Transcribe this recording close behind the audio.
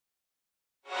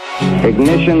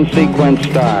Ignition sequence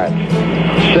start.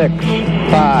 6,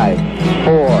 5,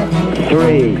 4,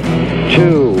 3,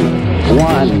 2,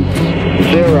 1,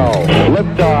 0.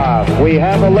 Liftoff. We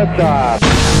have a liftoff.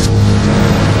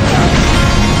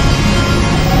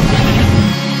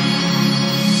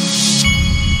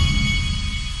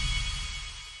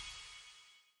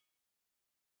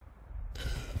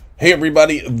 Hey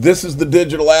everybody, this is the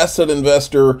Digital Asset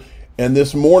Investor, and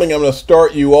this morning I'm going to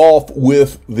start you off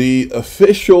with the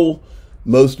official,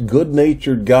 most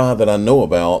good-natured guy that I know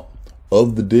about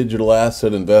of the Digital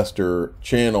Asset Investor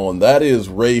channel, and that is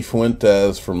Ray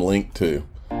Fuentes from Linqto.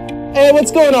 Hey,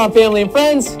 what's going on, family and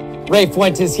friends? Ray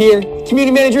Fuentes here,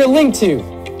 community manager at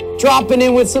Linqto, dropping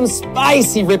in with some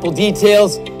spicy Ripple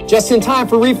details just in time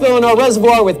for refilling our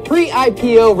reservoir with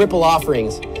pre-IPO Ripple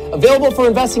offerings. Available for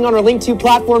investing on our Linqto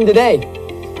platform today.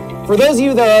 For those of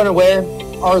you that are unaware,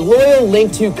 our loyal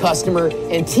Linqto customer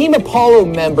and Team Apollo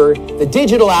member, the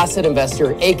Digital Asset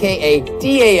Investor, aka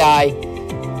DAI,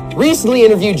 recently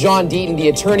interviewed John Deaton, the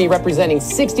attorney representing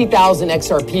 60,000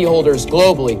 XRP holders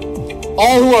globally,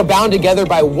 all who are bound together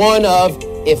by one of,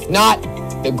 if not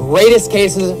the greatest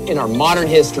cases in our modern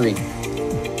history.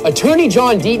 Attorney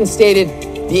John Deaton stated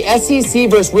the SEC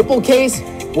versus Ripple case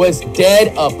was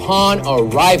dead upon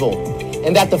arrival,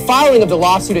 and that the filing of the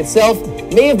lawsuit itself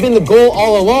may have been the goal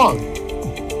all along.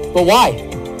 But why?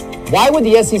 Why would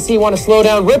the SEC want to slow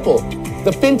down Ripple,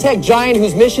 the fintech giant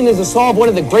whose mission is to solve one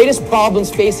of the greatest problems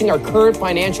facing our current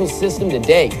financial system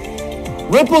today?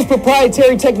 Ripple's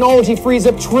proprietary technology frees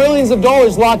up trillions of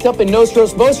dollars locked up in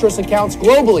Nostros Vostros accounts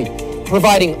globally,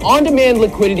 providing on-demand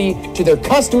liquidity to their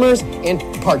customers and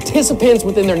participants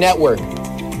within their network.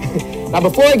 Now,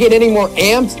 before I get any more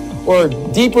amped or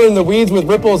deeper in the weeds with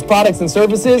Ripple's products and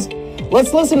services,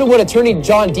 let's listen to what attorney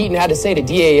John Deaton had to say to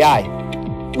DAI.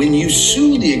 When you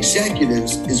sue the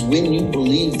executives is when you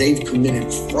believe they've committed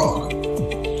fraud.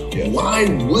 Yeah. Why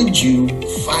would you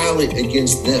file it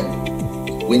against them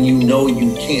when you know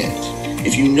you can't?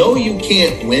 If you know you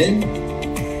can't win,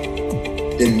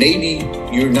 then maybe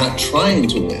you're not trying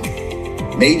to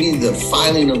win. Maybe the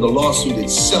filing of the lawsuit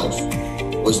itself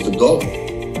was the goal.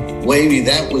 Maybe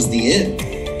that was the end.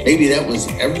 Maybe that was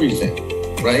everything,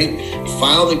 right?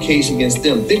 File the case against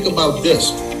them. Think about this.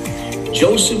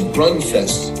 Joseph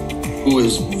Brunfest, who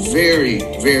is very,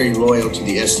 very loyal to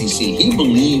the SEC, he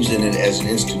believes in it as an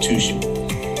institution.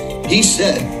 He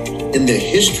said, in the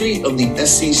history of the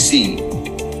SEC,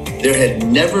 there had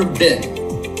never been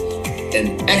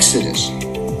an exodus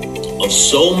of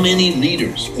so many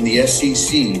leaders in the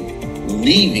SEC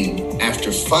leaving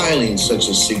after filing such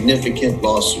a significant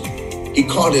lawsuit. He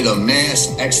called it a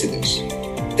mass exodus.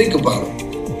 Think about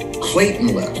it.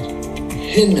 Clayton left,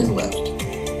 Hinman left,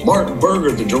 Mark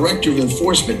Berger, the director of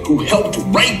enforcement who helped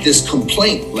write this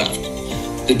complaint, left.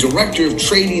 The director of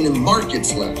trading and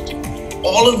markets left.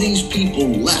 All of these people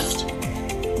left.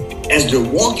 As they're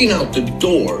walking out the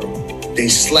door, they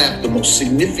slapped the most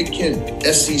significant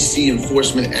SEC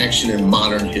enforcement action in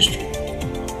modern history.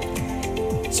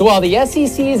 So while the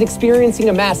SEC is experiencing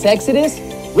a mass exodus,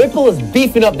 Ripple is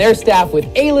beefing up their staff with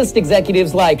A-list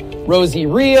executives like Rosie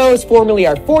Rios, formerly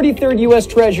our 43rd U.S.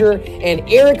 Treasurer, and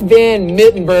Eric Van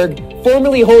Mittenberg,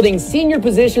 formerly holding senior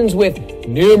positions with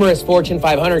numerous Fortune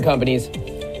 500 companies.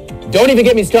 Don't even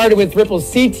get me started with Ripple's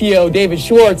CTO, David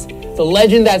Schwartz, the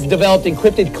legend that's developed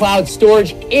encrypted cloud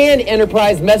storage and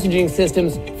enterprise messaging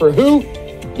systems for who?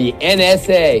 The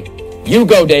NSA. You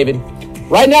go, David.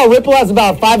 Right now, Ripple has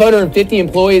about 550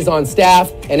 employees on staff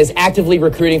and is actively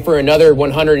recruiting for another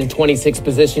 126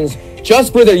 positions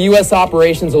just for their U.S.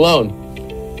 operations alone.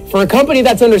 For a company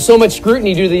that's under so much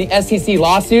scrutiny due to the SEC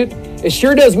lawsuit, it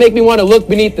sure does make me want to look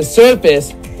beneath the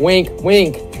surface. Wink,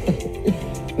 wink.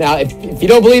 Now, if you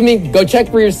don't believe me, go check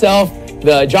for yourself.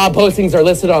 The job postings are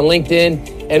listed on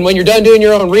LinkedIn. And when you're done doing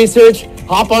your own research,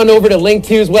 hop on over to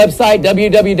Linqto's website,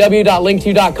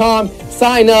 www.linqto.com,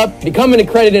 sign up, become an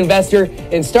accredited investor,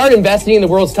 and start investing in the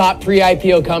world's top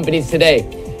pre-IPO companies today.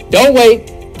 Don't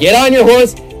wait. Get on your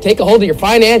horse. Take a hold of your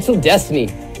financial destiny.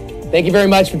 Thank you very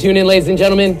much for tuning in, ladies and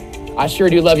gentlemen. I sure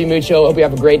do love you mucho. Hope you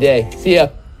have a great day. See ya.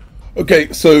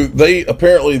 Okay, so they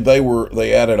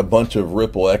added a bunch of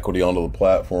Ripple equity onto the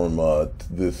platform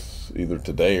this either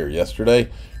today or yesterday,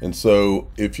 and so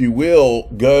if you will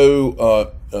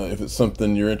go if it's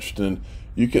something you're interested in,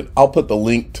 you can. I'll put the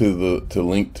link to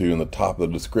Linqto in the top of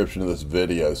the description of this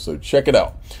video, so check it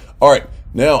out. All right,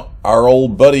 now our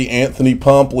old buddy Anthony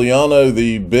Pompliano,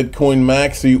 the Bitcoin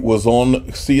maxi, was on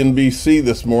CNBC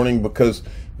this morning because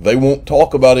they won't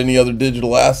talk about any other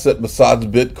digital asset besides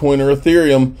Bitcoin or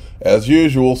Ethereum as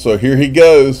usual. So here he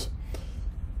goes.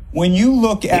 When you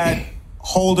look at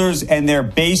holders and their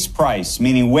base price,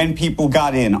 meaning when people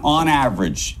got in on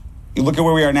average, you look at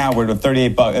where we are now, we're at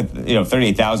 38 bucks, you know,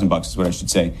 38,000 bucks is what I should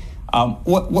say.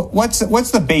 What's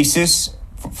the basis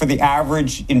for the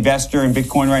average investor in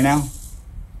Bitcoin right now?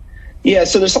 Yeah,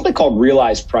 so there's something called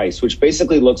realized price, which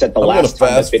basically looks at the last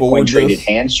time that Bitcoin traded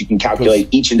hands. You can calculate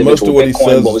each individual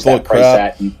Bitcoin, what was that price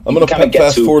at, and I'm going to kind of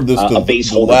get to a base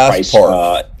holder price.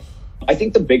 I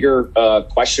think the bigger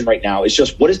question right now is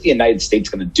just what is the United States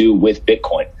going to do with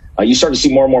Bitcoin? You start to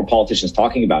see more and more politicians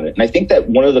talking about it. And I think that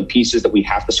one of the pieces that we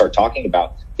have to start talking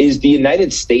about is the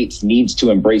United States needs to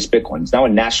embrace Bitcoin. It's now a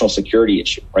national security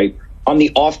issue, right? On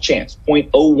the off chance,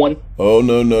 0.01. Oh,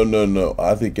 no.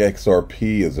 I think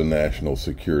XRP is a national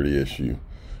security issue.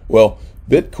 Well,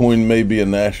 Bitcoin may be a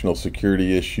national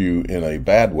security issue in a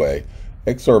bad way.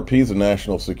 XRP is a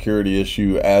national security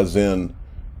issue as in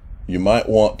you might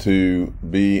want to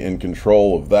be in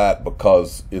control of that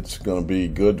because it's going to be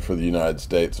good for the United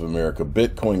States of America.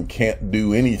 Bitcoin can't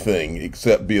do anything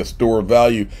except be a store of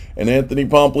value, and Anthony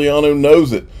Pompliano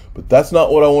knows it. But that's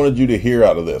not what I wanted you to hear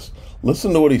out of this.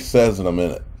 Listen to what he says in a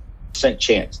minute.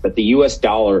 Chance that the US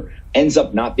dollar ends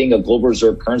up not being a global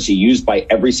reserve currency used by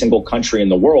every single country in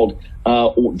the world.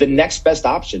 The next best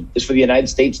option is for the United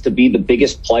States to be the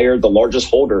biggest player, the largest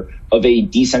holder of a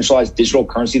decentralized digital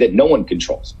currency that no one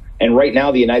controls. And right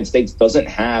now, the United States doesn't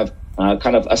have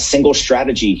kind of a single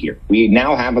strategy here. We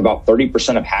now have about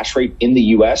 30% of hash rate in the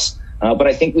US. But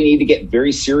I think we need to get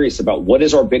very serious about what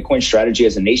is our Bitcoin strategy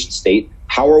as a nation state.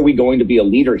 How are we going to be a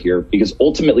leader here? Because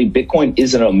ultimately, Bitcoin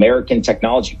is an American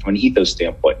technology from an ethos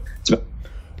standpoint.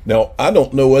 Now, I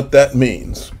don't know what that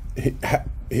means.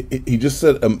 He just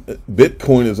said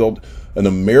Bitcoin is an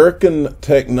American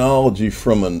technology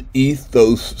from an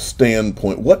ethos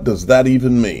standpoint. What does that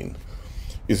even mean?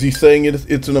 Is he saying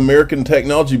it's an American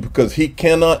technology because he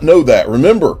cannot know that?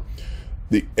 Remember,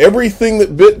 everything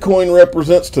that Bitcoin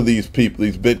represents to these people,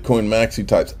 these Bitcoin maxi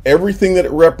types, everything that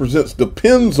it represents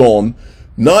depends on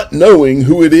not knowing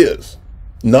who it is,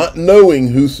 not knowing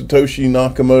who Satoshi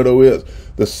Nakamoto is.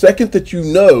 The second that you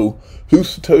know who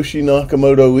Satoshi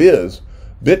Nakamoto is,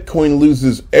 Bitcoin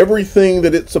loses everything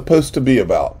that it's supposed to be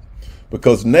about,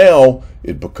 because now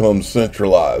it becomes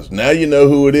centralized. Now you know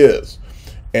who it is.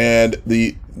 And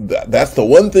that's the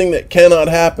one thing that cannot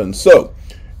happen. So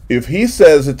if he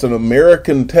says it's an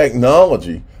American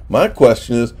technology, my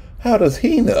question is, how does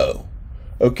he know?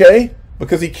 Okay?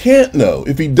 Because he can't know.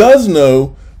 If he does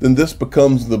know, then this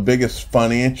becomes the biggest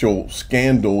financial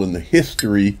scandal in the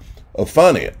history of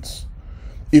finance.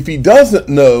 If he doesn't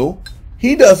know,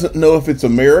 he doesn't know if it's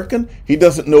American. He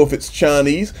doesn't know if it's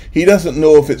Chinese. He doesn't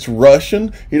know if it's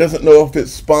Russian. He doesn't know if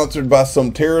it's sponsored by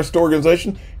some terrorist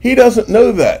organization. He doesn't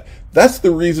know that. That's the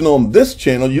reason on this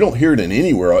channel, you don't hear it in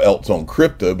anywhere else on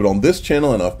crypto, but on this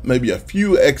channel and maybe a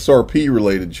few XRP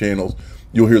related channels,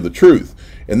 you'll hear the truth.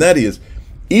 And that is,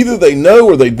 either they know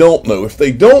or they don't know. If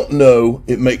they don't know,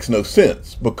 it makes no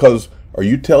sense, because are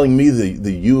you telling me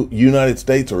the United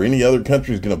States or any other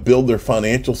country is going to build their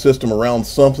financial system around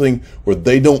something where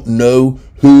they don't know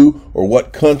who or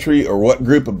what country or what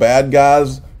group of bad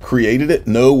guys created it?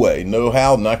 No way, no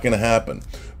how, not going to happen.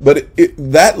 But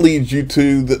that leads you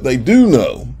to that they do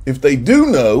know. If they do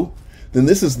know, then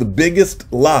this is the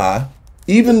biggest lie,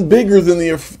 even bigger than the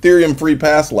Ethereum free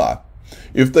pass lie.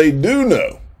 If they do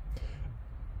know,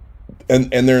 and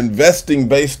they're investing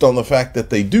based on the fact that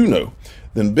they do know,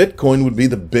 then Bitcoin would be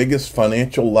the biggest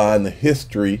financial lie in the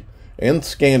history and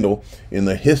scandal in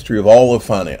the history of all of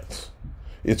finance.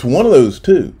 It's one of those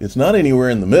two. It's not anywhere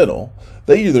in the middle.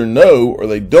 They either know or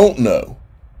they don't know.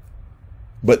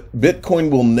 But Bitcoin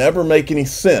will never make any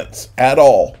sense at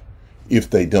all if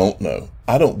they don't know.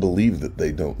 I don't believe that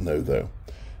they don't know, though.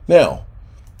 Now,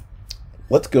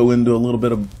 let's go into a little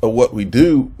bit of what we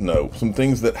do know, some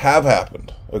things that have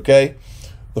happened, okay?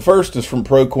 The first is from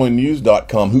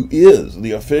ProCoinNews.com, who is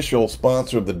the official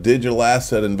sponsor of the Digital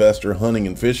Asset Investor Hunting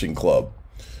and Fishing Club.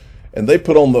 And they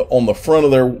put on the front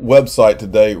of their website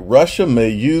today, Russia may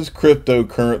use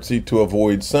cryptocurrency to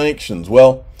avoid sanctions.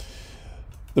 Well,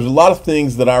 there's a lot of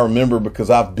things that I remember because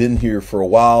I've been here for a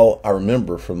while. I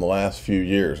remember from the last few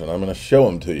years, and I'm going to show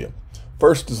them to you.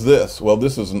 First is this. Well,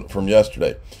 this isn't from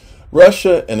yesterday.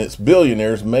 Russia and its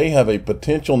billionaires may have a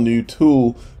potential new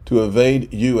tool to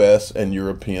evade U.S. and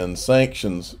European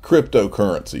sanctions,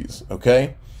 cryptocurrencies,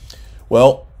 okay?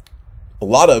 Well, a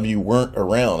lot of you weren't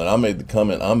around, and I made the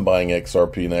comment, I'm buying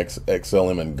XRP and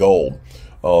XLM and gold.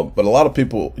 But a lot of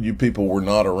you people were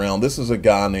not around. This is a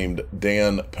guy named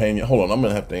Dan Pena. Hold on, I'm going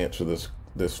to have to answer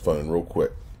this phone real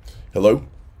quick. Hello?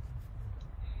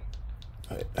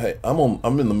 Hey, I'm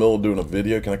in the middle of doing a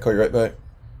video. Can I call you right back?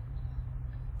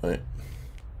 All right.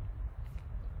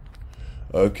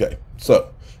 Okay,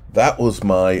 so that was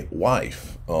my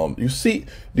wife. Do you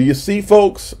see,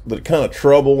 folks, the kind of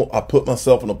trouble I put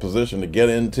myself in a position to get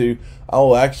into? I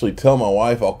will actually tell my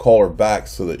wife I'll call her back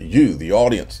so that you, the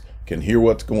audience, can hear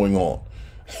what's going on.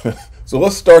 So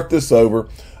let's start this over.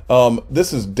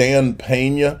 This is Dan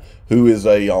Pena, who is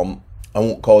a, I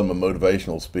won't call him a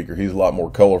motivational speaker. He's a lot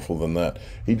more colorful than that.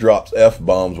 He drops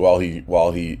F-bombs while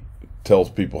he tells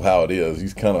people how it is.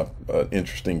 He's kind of an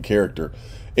interesting character.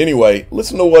 Anyway,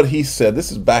 listen to what he said. This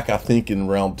is back, I think, in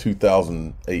around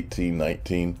 2018,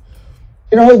 19.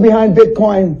 You know who's behind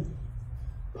Bitcoin?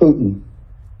 Putin.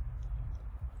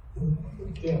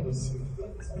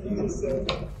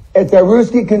 It's a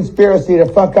Ruski conspiracy to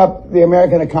fuck up the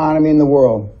American economy and the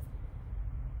world.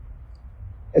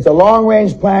 It's a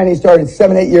long-range plan he started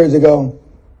 7-8 years ago.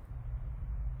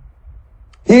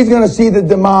 He's going to see the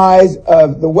demise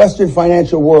of the Western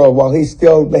financial world while he's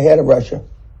still the head of Russia.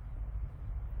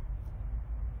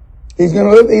 He's going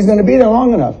to live. He's going to be there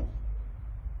long enough.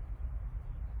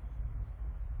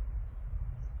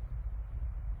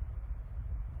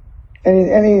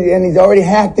 And he's already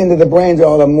hacked into the brains of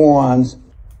all the morons.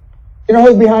 You know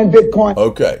who's behind Bitcoin?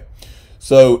 Okay.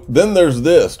 So then there's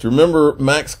this. Do you remember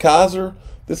Max Kaiser?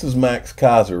 This is Max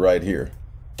Kaiser right here.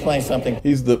 Explain something.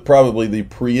 He's probably the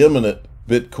preeminent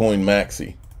Bitcoin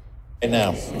maxi. Right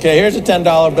now. Okay, here's a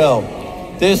 $10 bill.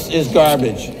 This is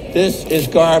garbage. This is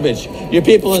garbage. Your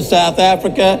people in South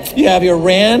Africa, you have your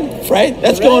rand, right?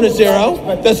 That's going to zero.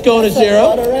 That's going to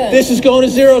zero. This is going to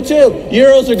zero too.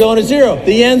 Euros are going to zero.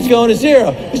 The yen's going to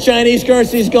zero. The Chinese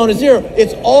currency is going to zero.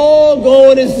 It's all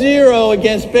going to zero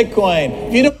against Bitcoin.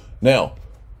 If you don't Now,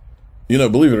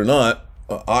 believe it or not,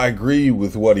 I agree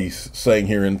with what he's saying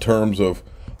here in terms of,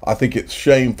 I think it's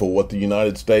shameful what the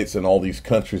United States and all these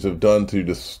countries have done to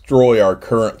destroy our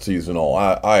currencies and all.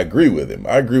 I agree with him.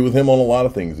 I agree with him on a lot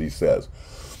of things he says.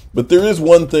 But there is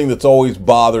one thing that's always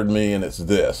bothered me, and it's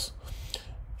this.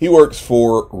 He works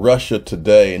for Russia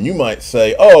Today, and you might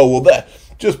say, oh, well, that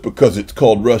just because it's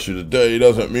called Russia Today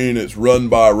doesn't mean it's run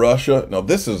by Russia. Now,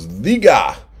 this is the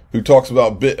guy who talks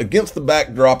about against the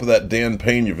backdrop of that Dan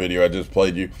Pena video I just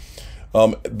played you.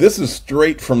 This is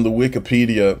straight from the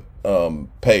Wikipedia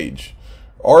page.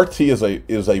 RT is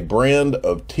a brand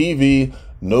of TV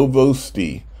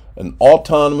Novosti, an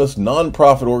autonomous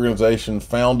non-profit organization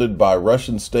founded by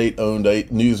Russian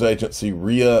state-owned news agency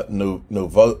RIA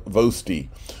Novosti.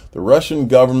 The Russian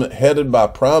government, headed by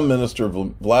Prime Minister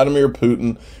Vladimir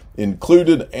Putin,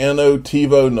 included Ano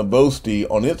Tivo Novosti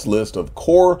on its list of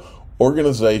core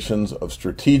organizations of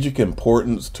strategic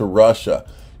importance to Russia.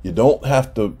 You don't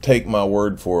have to take my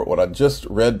word for it. What I just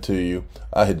read to you,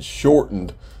 I had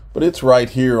shortened, but it's right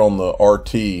here on the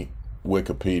RT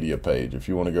Wikipedia page if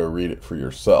you want to go read it for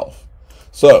yourself.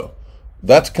 So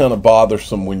that's kind of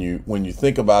bothersome when you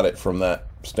think about it from that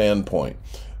standpoint.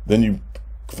 Then you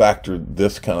factor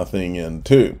this kind of thing in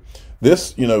too.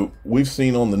 This, we've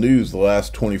seen on the news the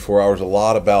last 24 hours a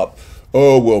lot about,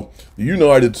 oh, well, the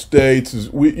United States is,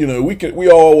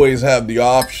 we always have the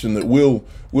option that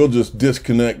we'll just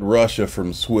disconnect Russia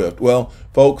from SWIFT. Well,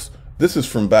 folks, this is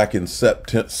from back in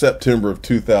September of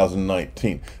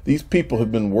 2019. These people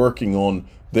have been working on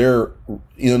their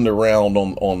end around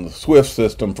on the SWIFT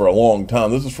system for a long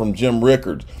time. This is from Jim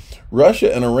Rickards.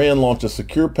 Russia and Iran launched a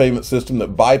secure payment system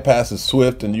that bypasses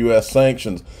SWIFT and U.S.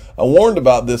 sanctions. I warned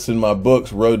about this in my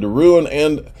books, Road to Ruin,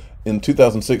 and in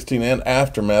 2016 and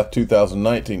Aftermath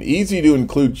 2019. Easy to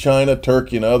include China,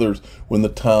 Turkey, and others when the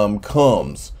time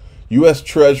comes. U.S.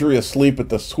 Treasury asleep at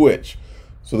the switch.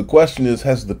 So the question is,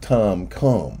 has the time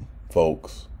come,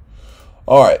 folks?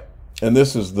 All right, and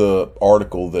this is the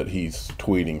article that he's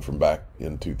tweeting from back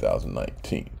in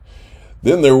 2019.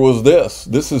 Then there was this.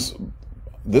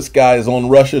 This guy is on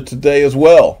Russia Today as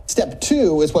well. Step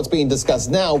 2 is what's being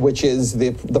discussed now, which is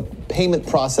the payment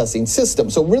processing system.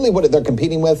 So really what they're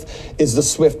competing with is the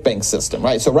SWIFT bank system,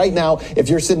 right? So right now, if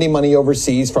you're sending money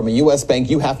overseas from a U.S. bank,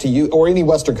 you have to use, or any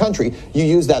Western country, you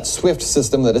use that SWIFT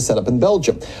system that is set up in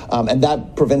Belgium. And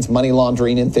that prevents money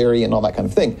laundering in theory and all that kind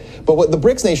of thing. But what the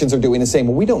BRICS nations are doing is saying,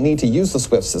 well, we don't need to use the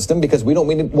SWIFT system because we don't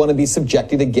want to be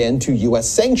subjected again to U.S.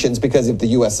 sanctions, because if the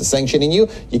U.S. is sanctioning you,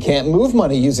 you can't move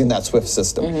money using that SWIFT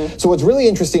system. So what's really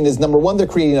interesting is, number one, they're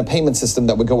creating a payment system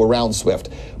that would go around SWIFT.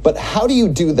 But how do you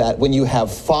do that when you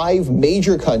have 5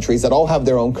 major countries that all have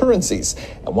their own currencies?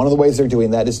 And one of the ways they're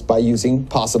doing that is by using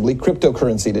possibly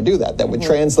cryptocurrency to do that. That would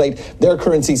translate their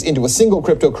currencies into a single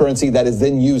cryptocurrency that is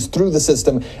then used through the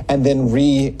system and then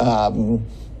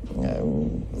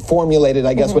formulated,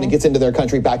 I guess, when it gets into their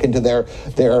country, back into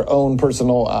their own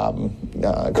personal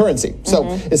currency. So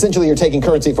essentially, you're taking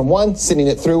currency from one, sending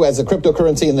it through as a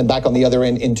cryptocurrency, and then back on the other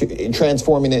end into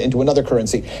transforming it into another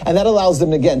currency. And that allows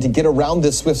them, again, to get around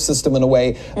this SWIFT system in a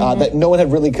way that no one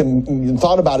had really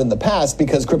thought about in the past,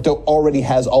 because crypto already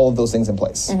has all of those things in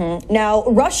place. Now,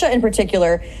 Russia in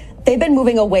particular, they've been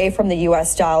moving away from the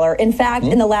U.S. dollar. In fact,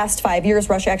 in the last 5 years,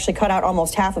 Russia actually cut out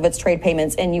almost half of its trade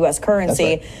payments in U.S.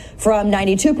 currency, from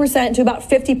 92% to about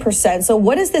 50%. So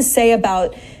what does this say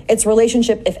about its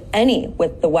relationship, if any,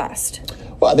 with the West?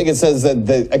 Well, I think it says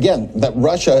that, again, that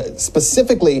Russia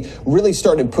specifically really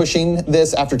started pushing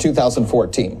this after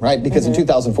 2014, right? Because in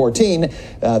 2014,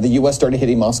 the U.S. started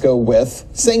hitting Moscow with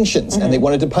sanctions, and they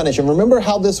wanted to punish. And remember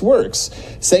how this works.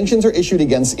 Sanctions are issued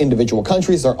against individual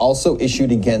countries. They're also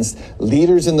issued against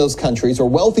leaders in those countries or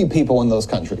wealthy people in those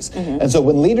countries. And so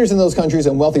when leaders in those countries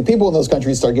and wealthy people in those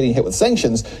countries start getting hit with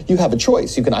sanctions, you have a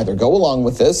choice. You can either go along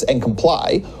with this and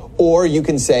comply, or you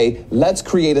can say, let's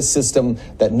create a system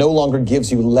that no longer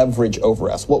gives you leverage over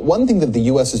us. Well, one thing that the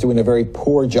U.S. is doing a very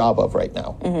poor job of right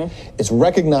now is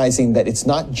recognizing that it's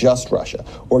not just Russia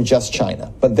or just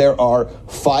China, but there are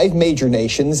 5 major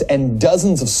nations and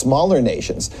dozens of smaller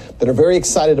nations that are very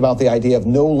excited about the idea of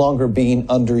no longer being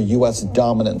under U.S.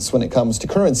 dominance when it comes to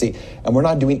currency, and we're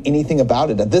not doing anything about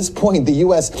it. At this point, the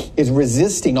U.S. is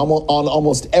resisting on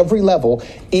almost every level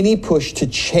any push to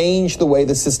change the way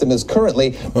the system is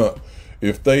currently.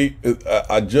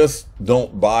 I just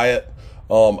don't buy it.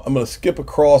 I'm going to skip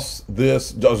across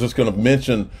this. I was just going to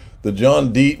mention the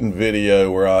John Deaton video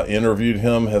where I interviewed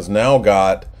him has now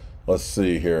got, let's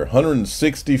see here,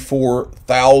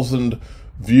 164,000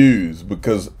 views,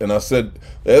 because, and I said,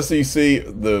 the SEC,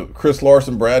 the Chris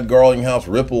Larson, Brad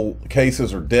Garlinghouse, Ripple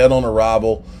cases are dead on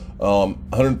arrival.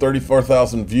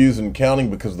 134,000 views and counting,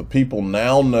 because the people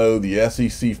now know the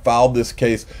SEC filed this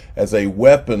case as a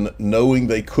weapon, knowing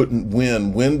they couldn't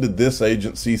win. When did this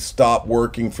agency stop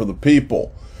working for the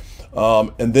people?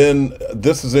 And then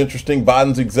this is interesting,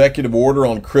 Biden's executive order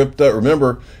on crypto.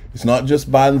 Remember, it's not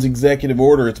just Biden's executive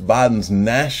order, it's Biden's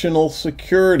national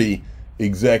security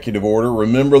executive order.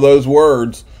 Remember those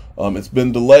words. It's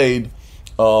been delayed.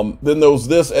 Then there was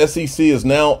this, SEC is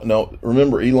now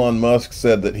remember Elon Musk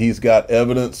said that he's got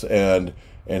evidence and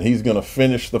he's going to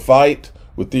finish the fight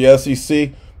with the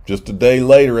SEC. Just a day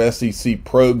later, SEC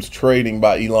probes trading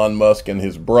by Elon Musk and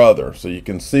his brother. So you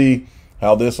can see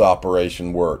how this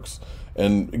operation works.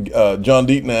 And John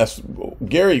Deaton asked,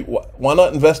 Gary, why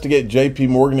not investigate JP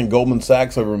Morgan and Goldman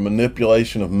Sachs over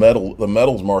manipulation of the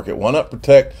metals market? Why not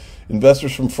protect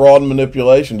investors from fraud and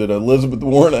manipulation? Did Elizabeth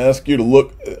Warren ask you to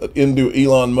look into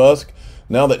Elon Musk?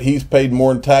 Now that he's paid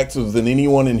more in taxes than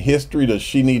anyone in history, does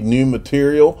she need new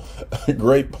material?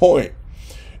 Great point.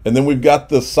 And then we've got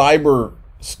the cyber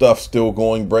stuff still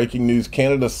going. Breaking news,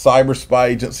 Canada's cyber spy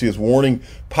agency is warning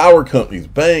power companies,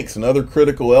 banks, and other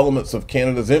critical elements of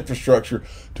Canada's infrastructure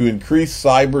to increase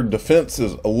cyber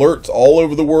defenses. Alerts all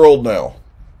over the world now.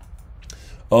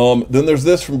 Then there's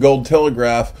this from Gold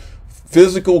Telegraph.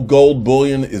 Physical gold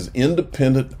bullion is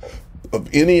independent of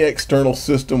any external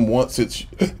system once it's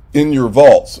in your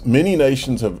vaults. Many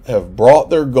nations have brought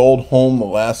their gold home the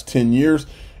last 10 years.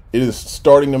 It is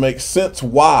starting to make sense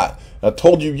why. I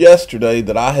told you yesterday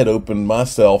that I had opened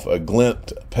myself a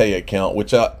Glint Pay account,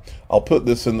 which I'll put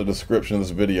this in the description of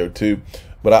this video too.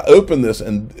 But I opened this,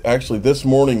 and actually this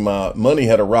morning my money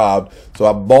had arrived, so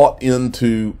I bought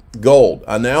into gold.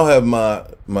 I now have I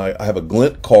have a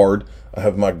Glint card. I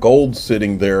have my gold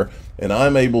sitting there, and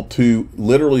I'm able to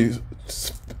literally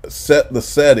set the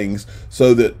settings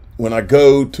so that when I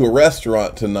go to a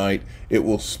restaurant tonight, it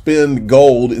will spend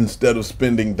gold instead of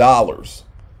spending dollars.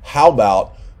 How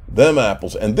about them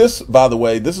apples? And this, by the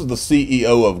way, this is the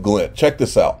CEO of Glint. Check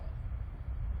this out.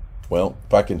 Well,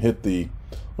 if I can hit the,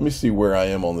 let me see where I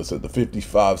am on this at the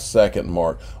 55-second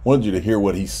mark. I wanted you to hear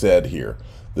what he said here.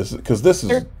 This is because this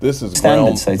is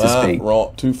standard, so to speak.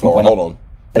 Wrong, too far. Hold on.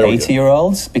 The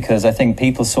 80-year-olds, because I think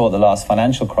people saw at the last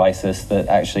financial crisis that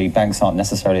actually banks aren't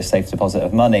necessarily a safe deposit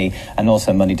of money, and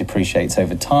also money depreciates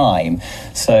over time.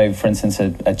 So, for instance,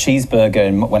 a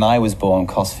cheeseburger when I was born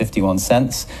cost 51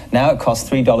 cents. Now it costs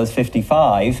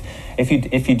 $3.55. If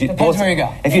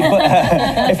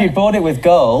you bought it with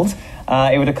gold,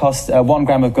 It would have cost 1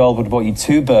 gram of gold would have bought you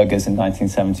 2 burgers in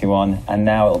 1971, and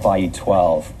now it'll buy you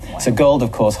 12. Wow. So gold,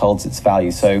 of course, holds its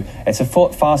value. So it's a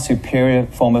far superior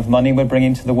form of money we're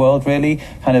bringing to the world, really.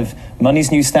 Kind of money's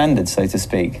new standard, so to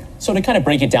speak. So to kind of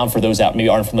break it down for those that maybe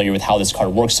aren't familiar with how this card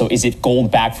works, so is it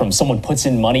gold back from someone puts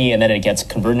in money and then it gets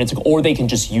converted into gold, or they can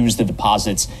just use the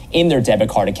deposits in their debit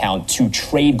card account to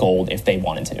trade gold if they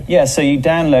wanted to? Yeah, so you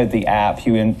download the app,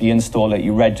 you install it,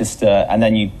 you register, and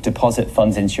then you deposit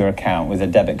funds into your account with a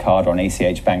debit card or an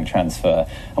ACH bank transfer.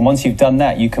 And once you've done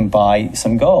that, you can buy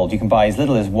some gold. You can buy as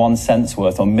little as 1 cent's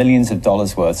worth or millions of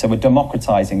dollars worth. So we're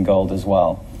democratizing gold as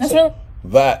well.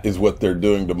 That is what they're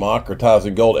doing,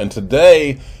 democratizing gold. And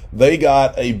today, they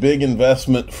got a big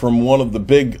investment from one of the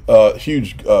big,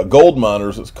 huge gold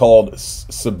miners. It's called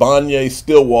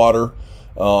Sibanye-Stillwater,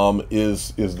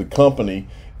 is the company.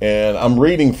 And I'm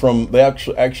reading from, they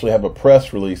actually have a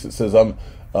press release. It says,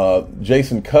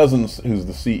 Jason Cousins, who's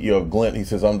the CEO of Glint, he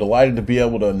says, I'm delighted to be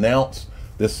able to announce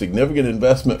this significant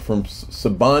investment from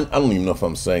Sibanye, I don't even know if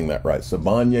I'm saying that right,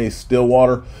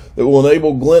 Sibanye-Stillwater, that will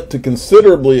enable Glint to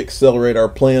considerably accelerate our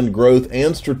planned growth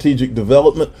and strategic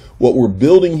development. What we're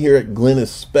building here at Glint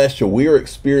is special. We are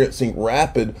experiencing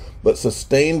rapid but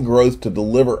sustained growth to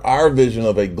deliver our vision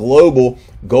of a global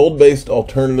gold-based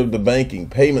alternative to banking,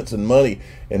 payments, and money.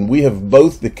 And we have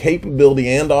both the capability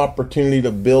and opportunity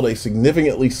to build a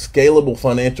significantly scalable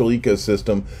financial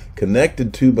ecosystem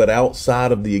connected to but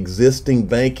outside of the existing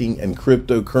banking and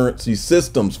cryptocurrency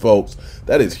systems, folks.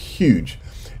 That is huge.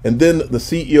 And then the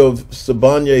CEO of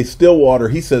Sibanye-Stillwater,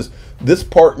 he says, this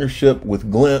partnership with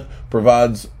Glint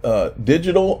provides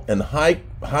digital and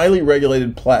highly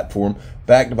regulated platform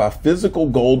backed by physical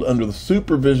gold under the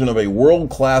supervision of a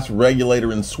world-class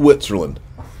regulator in Switzerland.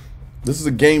 This is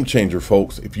a game changer,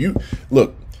 folks. If you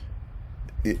look,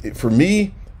 for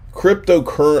me,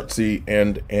 cryptocurrency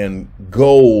and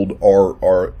gold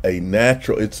are a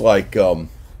natural. It's like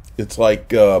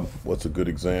what's a good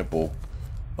example?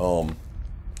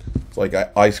 It's like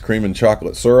ice cream and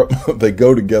chocolate syrup. They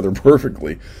go together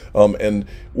perfectly. And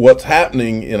what's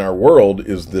happening in our world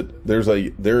is that there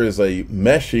is a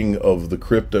meshing of the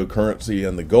cryptocurrency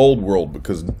and the gold world,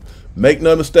 because make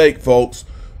no mistake, folks,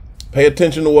 pay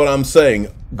attention to what I'm saying.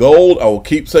 Gold, I will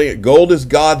keep saying it, gold is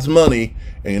God's money,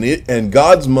 and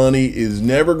God's money is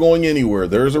never going anywhere.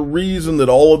 There's a reason that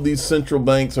all of these central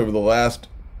banks over the last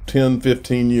 10,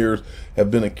 15 years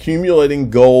have been accumulating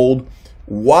gold,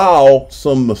 while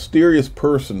some mysterious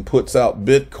person puts out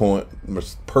Bitcoin,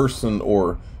 person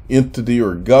or entity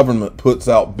or government puts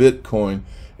out Bitcoin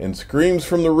and screams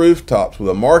from the rooftops with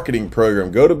a marketing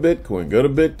program, go to Bitcoin, go to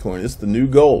Bitcoin, it's the new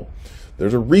gold.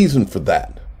 There's a reason for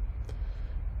that.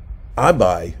 I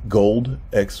buy gold,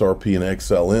 XRP, and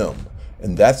XLM,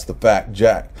 and that's the fact,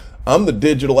 Jack. I'm the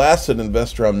digital asset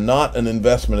investor. I'm not an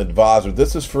investment advisor.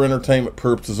 This is for entertainment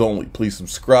purposes only. Please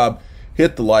subscribe,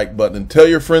 hit the like button, and tell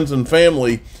your friends and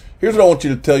family. Here's what I want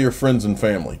you to tell your friends and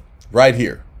family right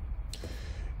here.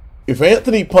 If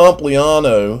Anthony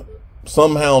Pompliano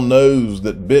somehow knows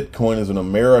that Bitcoin is an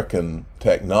American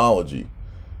technology,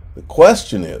 the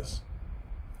question is,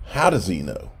 how does he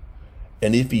know?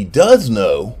 And if he does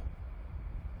know,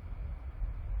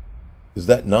 is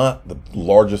that not the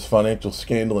largest financial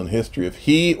scandal in history? If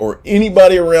he or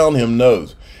anybody around him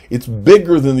knows, it's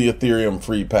bigger than the Ethereum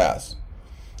free pass.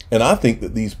 And I think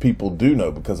that these people do know,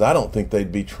 because I don't think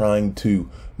they'd be trying to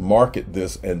market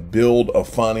this and build a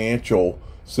financial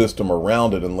system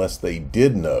around it unless they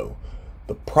did know.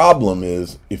 The problem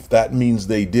is, if that means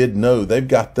they did know, they've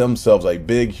got themselves a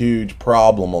big, huge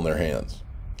problem on their hands.